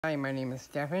Hi, my name is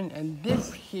Stefan, and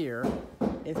this here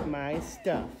is my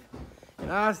stuff.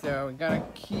 And also, you gotta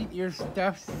keep your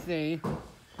stuff safe.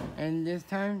 And this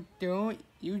time, don't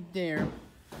you dare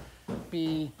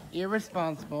be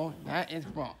irresponsible. That is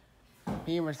wrong.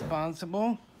 Be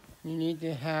responsible. You need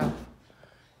to have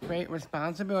great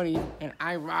responsibility. And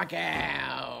I rock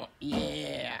out.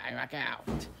 Yeah, I rock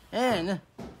out. And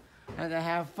have to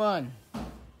have fun.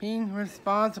 Being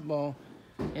responsible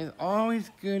is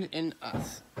always good in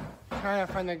us. Try to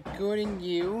find the good in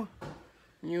you.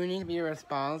 You need to be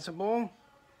responsible,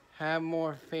 have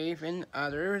more faith in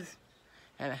others,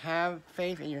 and have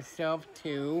faith in yourself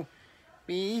too.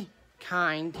 Be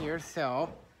kind to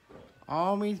yourself.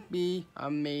 Always be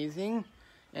amazing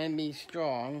and be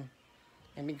strong.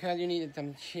 And because you need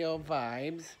some chill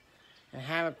vibes and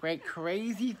have a great,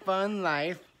 crazy, fun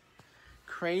life,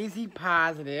 crazy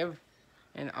positive,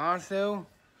 and also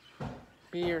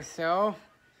be yourself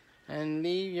and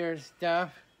leave your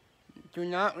stuff. Do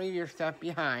not leave your stuff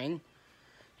behind,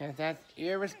 because that's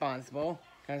irresponsible.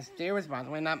 Because stay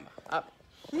responsible. And I'm up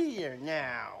here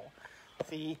now.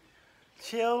 See?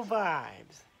 Chill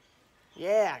vibes.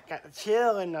 Yeah, got the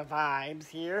chill in the vibes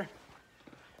here.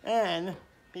 And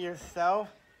be yourself,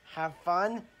 have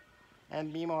fun,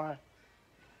 and be more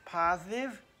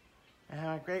positive, and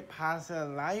have a great positive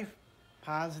life,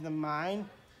 positive mind,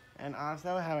 and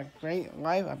also have a great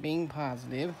life of being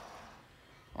positive.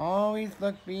 Always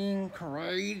look being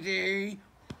crazy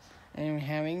and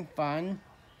having fun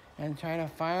and trying to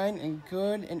find and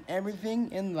good in everything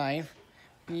in life.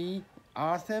 Be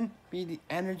awesome, be the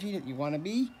energy that you want to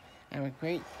be, have a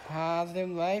great positive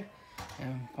life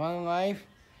and fun life,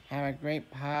 have a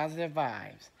great positive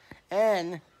vibes.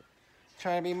 And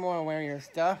try to be more aware of your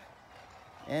stuff,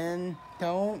 and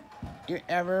don't you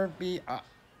ever be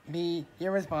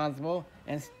irresponsible.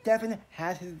 And Stefan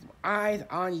has his eyes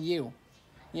on you.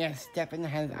 Yes, Stefan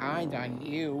has eyes on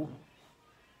you.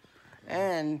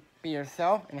 And be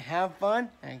yourself and have fun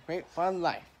and a great fun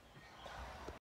life.